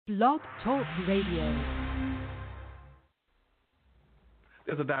Blog Talk Radio.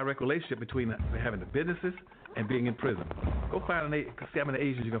 There's a direct relationship between having the businesses and being in prison. Go find see how many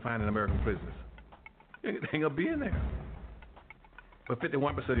Asians you can find in American prisons. They ain't gonna be in there. But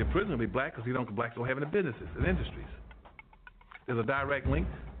 51% of your prisoners will be black because blacks don't have any businesses and industries. There's a direct link.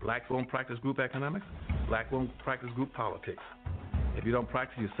 Blacks won't practice group economics. Black won't practice group politics. If you don't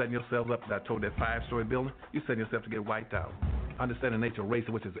practice, you're setting yourself up. I told that 5-story building, you're setting yourself to get wiped out. Understand the nature of race,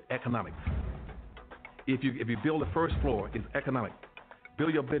 which is economics. If you build the first floor, it's economic.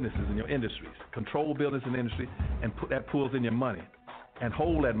 Build your businesses and your industries. Control business and industry, and put that pools in your money, and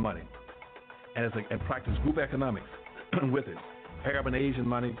hold that money, and practice group economics with it. Arab and Asian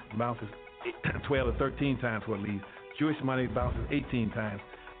money bounces 12 to 13 times what it leaves. Jewish money bounces 18 times.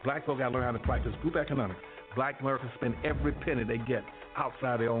 Black folk got to learn how to practice group economics. Black Americans spend every penny they get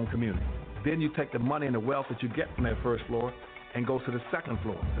outside their own community. Then you take the money and the wealth that you get from that first floor and go to the second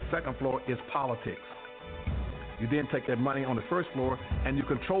floor. The second floor is politics. You then take that money on the first floor and you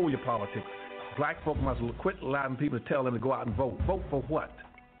control your politics. Black folk must quit allowing people to tell them to go out and vote. Vote for what?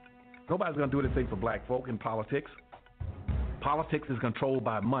 Nobody's going to do anything for black folk in politics. Politics is controlled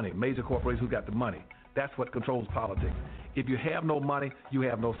by money. Major corporations who got the money. That's what controls politics. If you have no money, you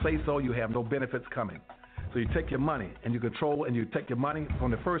have no say-so, you have no benefits coming. So you take your money and you control, and you take your money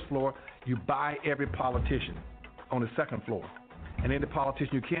from the first floor, you buy every politician on the second floor. And any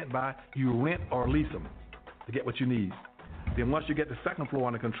politician you can't buy, you rent or lease them to get what you need. Then once you get the second floor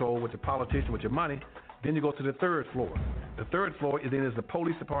under control with the politician, with your money, then you go to the third floor. The third floor is the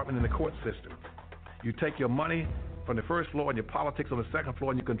police department and the court system. You take your money from the first floor and your politics on the second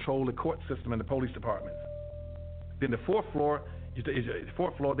floor, and you control the court system and the police departments. Then the fourth floor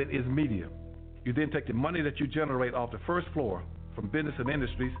then is media. You then take the money that you generate off the first floor from business and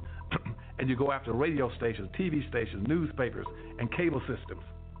industries, and you go after radio stations, TV stations, newspapers, and cable systems,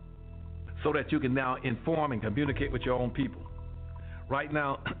 so that you can now inform and communicate with your own people. Right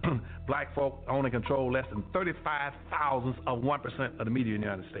now, black folk own and control less than 35 thousandths of 1% of the media in the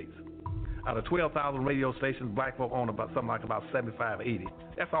United States. Out of 12,000 radio stations, black folk own about 75, 80.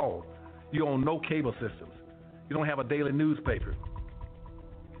 That's all. You own no cable systems. You don't have a daily newspaper.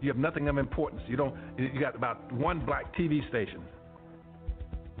 You have nothing of importance. You got about one black TV station.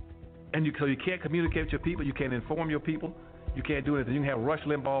 And so you can't communicate with your people. You can't inform your people. You can't do anything. You can have Rush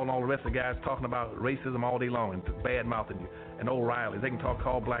Limbaugh and all the rest of the guys talking about racism all day long and bad mouthing you and O'Reilly. They can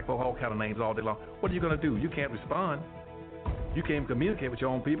call black folk all kind of names all day long. What are you going to do? You can't respond. You can't communicate with your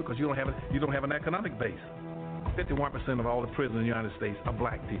own people because you don't have an economic base. 51% of all the prisoners in the United States are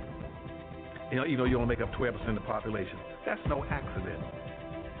black people. You only make up 12% of the population. That's no accident.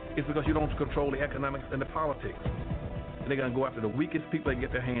 It's because you don't control the economics and the politics. And they're going to go after the weakest people they can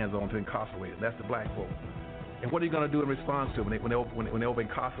get their hands on to incarcerate them. That's the black folk. And what are you going to do in response to when they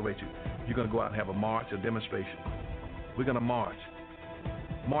over-incarcerate you? You're going to go out and have a march, a demonstration. We're going to march.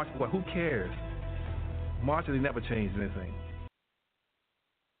 March for what? Who cares? Marching never changed anything.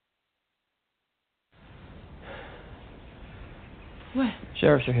 What?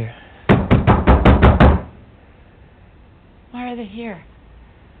 Sheriffs are here. Why are they here?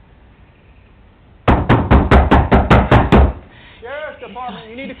 Sheriff's Department,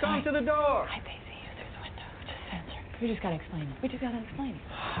 you need to come to the door. Hi, Daisy. Through the window. Just answer. We just gotta explain it.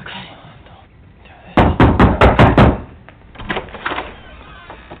 Okay.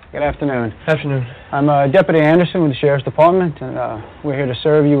 Good afternoon. Afternoon. I'm Deputy Anderson with the Sheriff's Department, and we're here to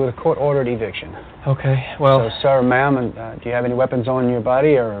serve you with a court-ordered eviction. Okay, well... So, sir, ma'am, do you have any weapons on your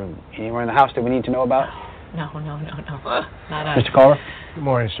body or anywhere in the house that we need to know about? No. Not us. Mr. Carver? Good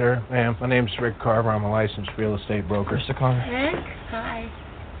morning, sir. Ma'am, my name's Rick Carver. I'm a licensed real estate broker. Mr. Carver? Rick? Hi.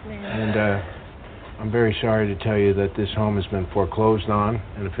 And I'm very sorry to tell you that this home has been foreclosed on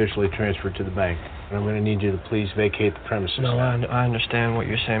and officially transferred to the bank. And I'm going to need you to please vacate the premises. No, I understand what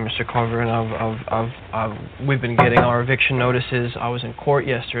you're saying, Mr. Carver, and we've been getting our eviction notices. I was in court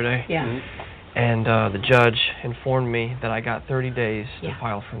yesterday. Yeah. And the judge informed me that I got 30 days to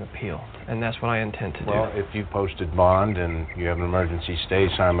file for an appeal, and that's what I intend to do. Well, if you posted bond and you have an emergency stay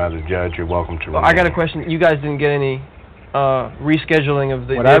signed by the judge, you're welcome to remain. I got a question. You guys didn't get any rescheduling of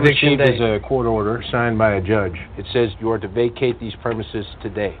the what eviction date? What I received is a court order signed by a judge. It says you are to vacate these premises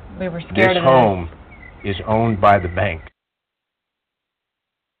today. We were scared of this home is owned by the bank.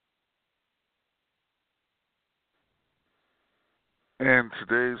 And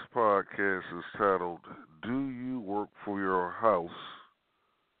today's podcast is titled, Do You Work for Your House?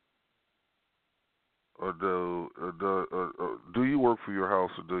 Or do you work for your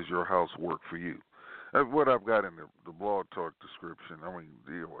house, or does your house work for you? That's what I've got in the Blog Talk description.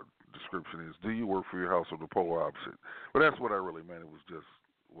 The description is, do you work for your house, or the polar opposite? But that's what I really meant. It was just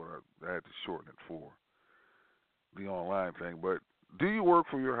what I had to shorten it for the online thing. But do you work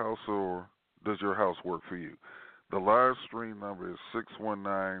for your house or does your house work for you? The live stream number is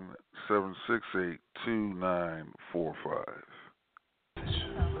 619-768-2945.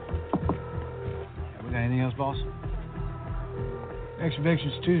 We got anything else, boss? Next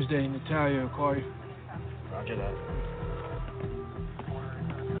eviction's Tuesday. Natalia will call you. Roger that.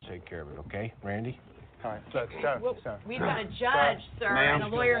 Take care of it, okay, Randy? All right. Sir, sir. We've got a judge, sir, and a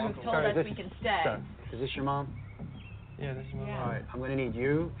lawyer who's told us we can stay. Sir, is this your mom? Yeah, this is my Yeah. All right. I'm going to need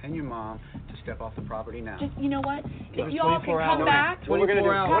you and your mom to step off the property now. Just, you know what? Give If us y'all can 24 come hours. back, What we're gonna do?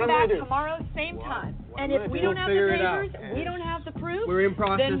 What come I'm back gonna do? tomorrow, same time. And I'm if gonna we do? don't have the We'll figure it papers, out. we don't have the proof, We're in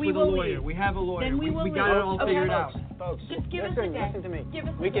process then we with a will lawyer. leave. We have a lawyer. Then we will got it all leave. figured Okay. out. Folks, Just give us listen, a day. listen to me. Give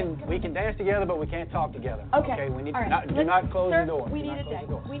us a We day. can dance together, but we can't talk together. Okay. We need All right. do not close Sir, the door. We Do need not a close day.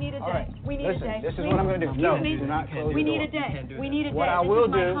 the door. We need a All day. right. We need Listen, a day. this is Please. what I'm going to do. No, Excuse me. do not close We the need door. a day. We need a day. What I This will is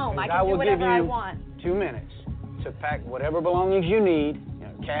my do home. is I I can do will give whatever I you want. 2 minutes to pack whatever belongings you need,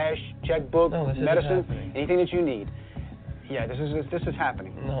 cash, checkbook, No, this isn't medicine, happening. anything that you need. Yeah, this is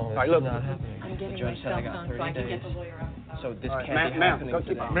happening. No, All this right, is look. not happening. I'm getting The my judge said I cell got phone 30 so I can days. get the lawyer out. So this All right, can't ma'am, be ma'am, happening go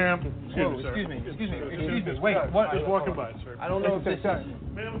today. keep- Ma'am, Whoa, excuse me. Wait, what? Just walking by, sir. I don't know if this is...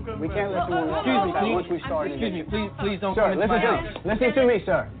 We can't let you Hold on, once hold we on. start. Excuse me, please don't Sir, come into my house. listen to me,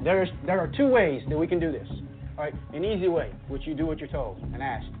 sir. There are 2 ways that we can do this. All right, an easy way, which you do what you're told and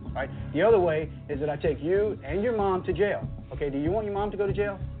asked. All right, the other way is that I take you and your mom to jail. Okay, do you want your mom to go to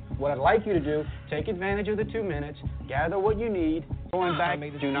jail? What I'd like you to do, take advantage of the 2 minutes, gather what you need, going back,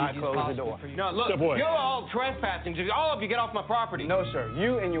 do not close the door. No, look, you're all trespassing. All of you get off my property. No, sir,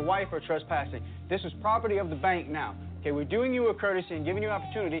 you and your wife are trespassing. This is property of the bank now. Okay, we're doing you a courtesy and giving you an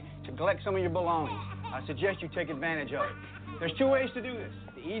opportunity to collect some of your belongings. I suggest you take advantage of it. There's 2 ways to do this.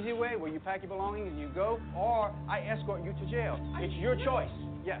 The easy way, where you pack your belongings and you go, or I escort you to jail. It's your choice.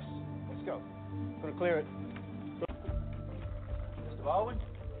 Yes, let's go. I'm going to clear it. Mr. Baldwin?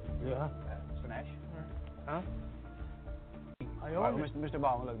 Yeah. Mr. Nash? Huh? All right, Mr.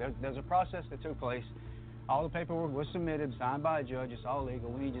 Baldwin, look, there's a process that took place. All the paperwork was submitted, signed by a judge. It's all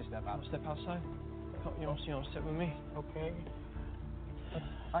legal. We need you to step out. Step outside. You don't sit with me. Okay.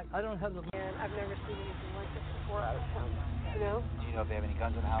 I don't have the... And I've never seen anything like this before out of town, you know? Do you know if they have any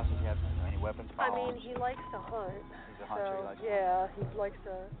guns in the house? Does he have any weapons? I mean, he likes to hunt. He's a hunter, he likes to yeah, he likes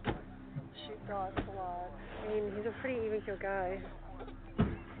to shoot dogs a lot. I mean, he's a pretty even-keel guy.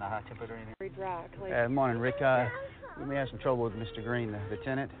 Not hot-tempered or anything? Reed Rack. Like, Good morning, Rick. We may have some trouble with Mr. Green, the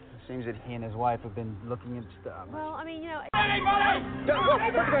tenant. It seems that he and his wife have been looking at stuff. well, I mean, you know... Put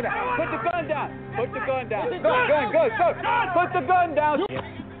the gun down! Put the gun down! Put the gun down! Go, sir! Put the gun down!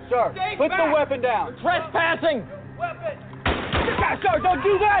 Sir, put the weapon down! Trespassing! Sir, don't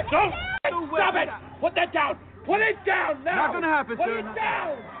do that! Don't! Stop it! Put that down! Put it down now! Not gonna happen, Put sir. it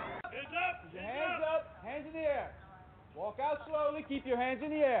down! Hands up, hands in the air. Walk out slowly, keep your hands in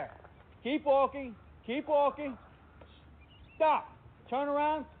the air. Keep walking, keep walking. Stop. Turn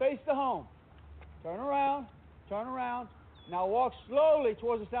around, face the home. Turn around, turn around. Now walk slowly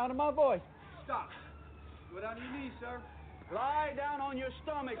towards the sound of my voice. Stop. Go down to your knees, sir. Lie down on your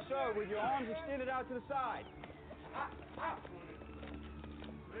stomach, sir, with your arms extended out to the side.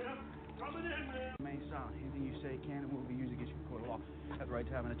 Remain silent. Anything you say can and will be used against you in court of law. Have the right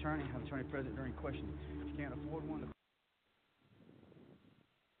to have an attorney. Have an attorney present during questioning. If you can't afford one,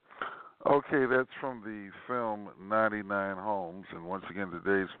 Okay, that's from the film 99 Homes. And once again,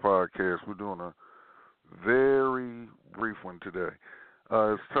 today's podcast, we're doing a very brief one today.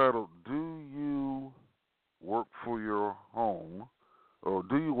 It's titled, Do You Work for Your Home? Or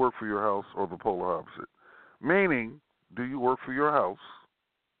Do You Work for Your House, or the polar opposite? Meaning, do you work for your house,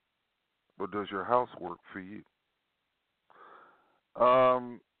 or does your house work for you?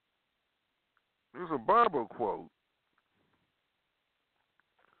 There's a Bible quote,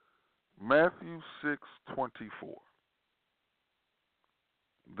 Matthew 6:24.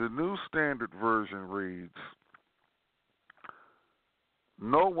 The New Standard Version reads,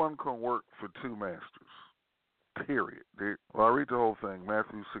 no one can work for 2 masters, period. Well, I'll read the whole thing,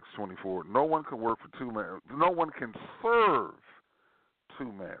 Matthew 6:24. No one can work for 2 masters. No one can serve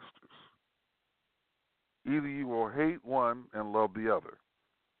 2 masters. Either you will hate one and love the other,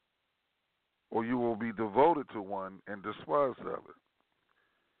 or you will be devoted to one and despise the other.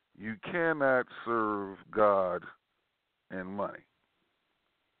 You cannot serve God and money.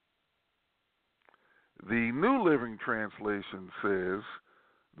 The New Living Translation says,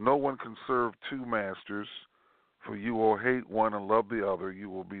 no one can serve 2 masters, for you will hate one and love the other. You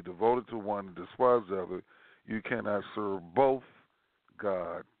will be devoted to one and despise the other. You cannot serve both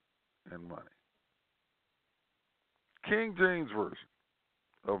God and money. King James Version.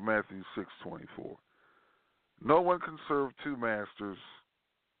 of Matthew 6:24. No one can serve two masters,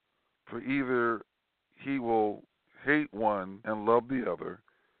 for either he will hate one and love the other,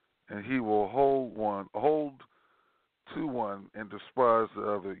 and he will hold to one and despise the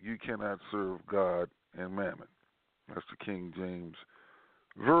other. You cannot serve God and mammon. That's the King James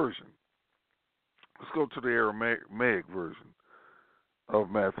Version. Let's go to the Aramaic version of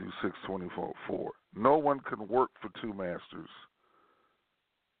Matthew 6:24. No one can work for two masters,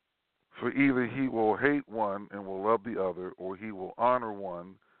 for either he will hate one and will love the other, or he will honor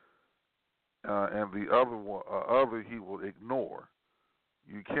one and the other he will ignore.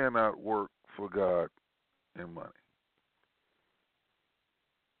 You cannot work for God and money.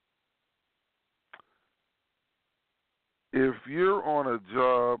 If you're on a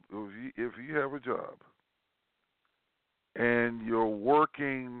job, if you have a job, and you're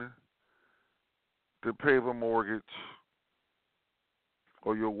working to pay the mortgage,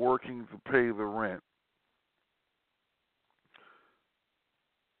 or you're working to pay the rent,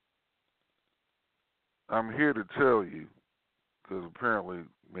 I'm here to tell you, because apparently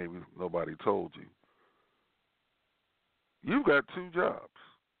maybe nobody told you, you've got two jobs.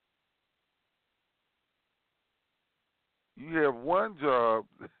 You have one job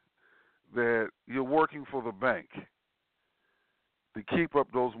that you're working for the bank to keep up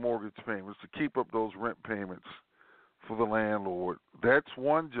those mortgage payments, to keep up those rent payments for the landlord. That's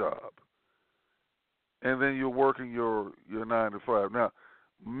one job. And then you're working your 9 to 5. Now,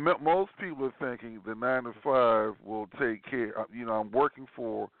 most people are thinking the 9 to 5 will take care. I'm working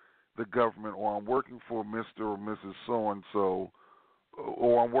for the government, or I'm working for Mr. or Mrs. So-and-so,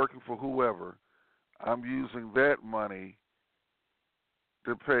 or I'm working for whoever. I'm using that money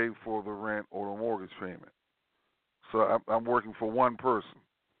to pay for the rent or the mortgage payment. So I'm working for one person.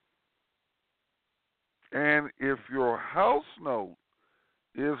 And if your house note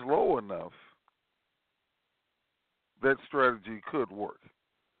is low enough, that strategy could work.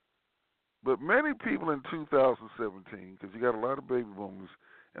 But many people in 2017, because you got a lot of baby boomers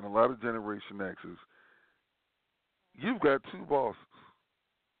and a lot of Generation X's, you've got two bosses.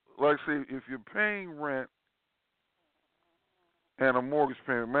 Like, say, if you're paying rent and a mortgage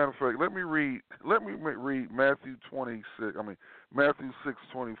payment. Matter of fact, let me read Matthew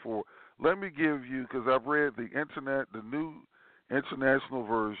 6:24. Let me give you, because I've read the New International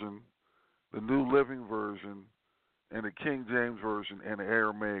Version, the New Living Version, and the King James Version, and the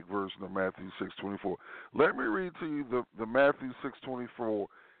Aramaic version of Matthew 6:24. Let me read to you the Matthew 6:24.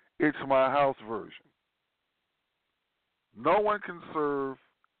 It's my house version. No one can serve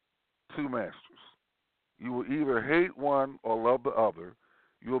two masters. You will either hate one or love the other.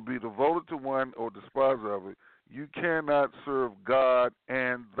 You will be devoted to one or despise the other. You cannot serve God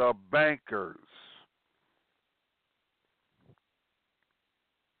and the bankers.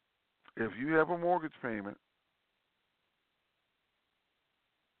 If you have a mortgage payment,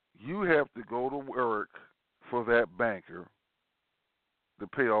 you have to go to work for that banker to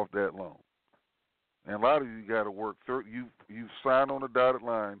pay off that loan. And a lot of you got to work. You signed on the dotted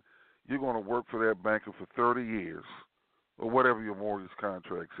line. You're going to work for that banker for 30 years, or whatever your mortgage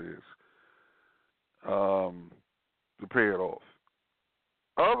contract says, to pay it off.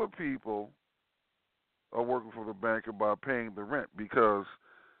 Other people are working for the banker by paying the rent, because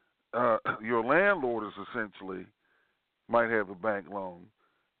your landlord is essentially might have a bank loan,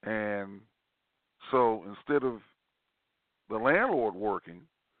 and so instead of the landlord working,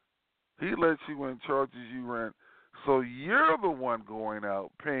 he lets you in, charges you rent, so you're the one going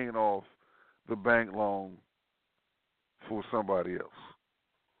out paying off the bank loan for somebody else.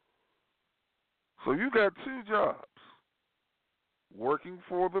 So you got two jobs, working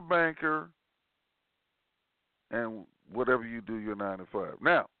for the banker and whatever you do, your 9 to 5.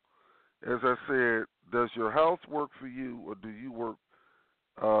 Now, as I said, does your house work for you, or do you work?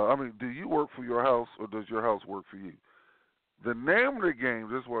 Do you work for your house, or does your house work for you? The name of the game,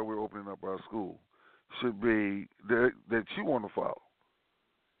 this is why we're opening up our school, should be that you want to follow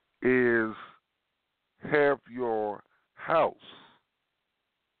is have your house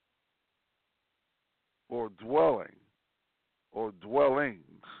or dwelling or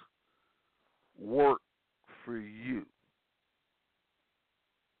dwellings work for you.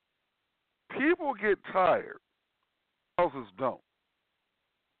 People get tired. Houses don't.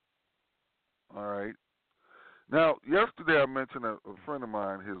 All right. Now, yesterday I mentioned a friend of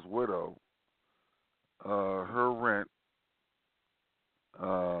mine, his widow, her rent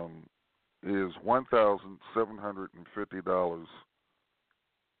is $1,750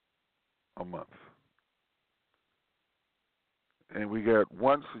 a month. And we got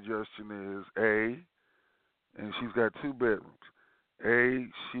one suggestion is and she's got 2 bedrooms.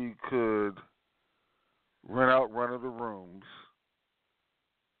 she could rent out one of the rooms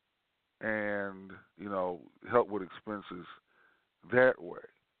and, help with expenses that way.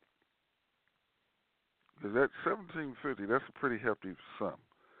 Because that $1,750, that's a pretty hefty sum.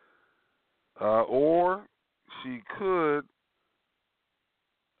 Or she could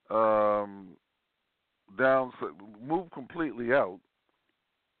move completely out.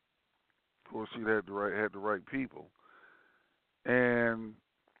 Of course, she'd had the right people, and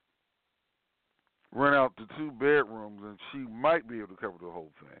rent out the 2 bedrooms, and she might be able to cover the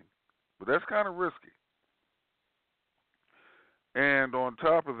whole thing. But that's kind of risky. And on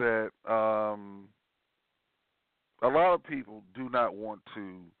top of that, a lot of people do not want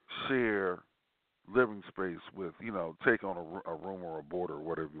to share living space with, take on a room or a boarder or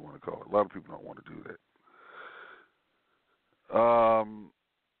whatever you want to call it. A lot of people don't want to do that.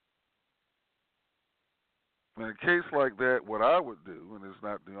 In a case like that, what I would do, and it's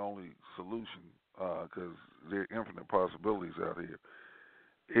not the only solution, because there are infinite possibilities out here,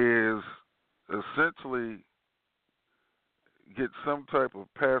 is essentially get some type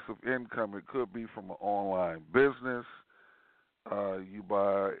of passive income. It could be from an online business. You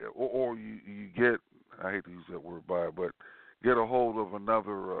buy, or you get, I hate to use that word buy, but get a hold of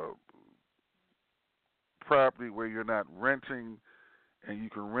another property where you're not renting, and you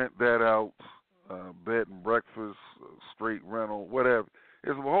can rent that out, bed and breakfast, straight rental, whatever.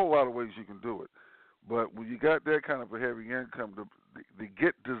 There's a whole lot of ways you can do it. But when you got that kind of a heavy income, to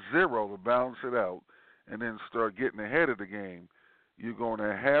get to zero, to balance it out, and then start getting ahead of the game, you're going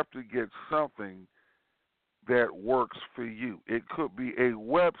to have to get something that works for you. It could be a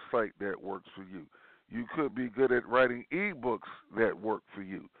website that works for you. You could be good at writing e-books that work for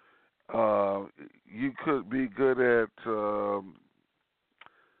you. You could be good at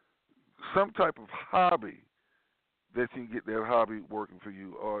some type of hobby that you can get that hobby working for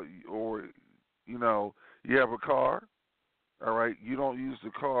you. Or you have a car, all right, you don't use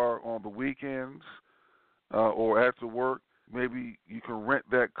the car on the weekends or after work. Maybe you can rent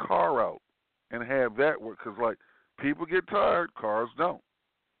that car out and have that work, because, people get tired, cars don't.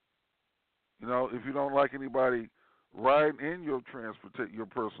 If you don't like anybody riding in your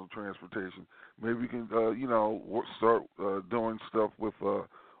personal transportation, maybe you can, start doing stuff with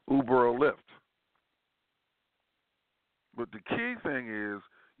Uber or Lyft. But the key thing is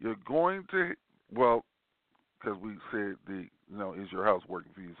you're going to, because we said is your house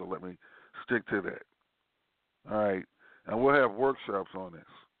working for you? So let me stick to that. All right, and we'll have workshops on this,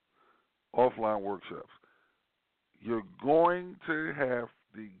 offline workshops. You're going to have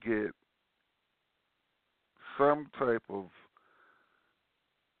to get some type of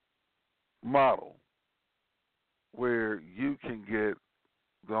model where you can get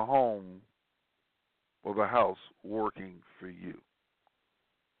the home or the house working for you.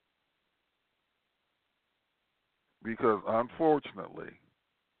 Because unfortunately,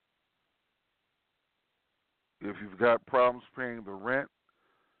 if you've got problems paying the rent,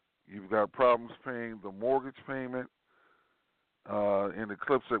 you've got problems paying the mortgage payment, in the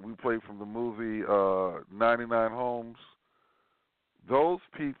clips that we played from the movie 99 Homes, those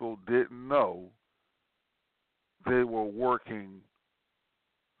people didn't know they were working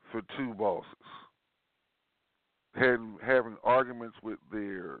for 2 bosses, having arguments with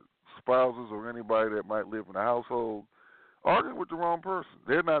their spouses or anybody that might live in the household, arguing with the wrong person.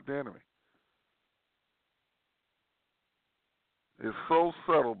 They're not the enemy. It's so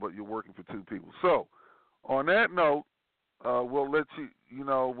subtle, but you're working for 2 people. So, on that note, we'll let you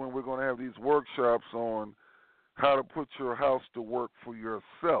know when we're going to have these workshops on how to put your house to work for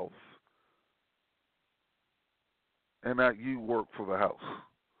yourself and not you work for the house.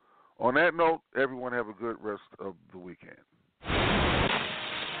 On that note, everyone have a good rest of the weekend.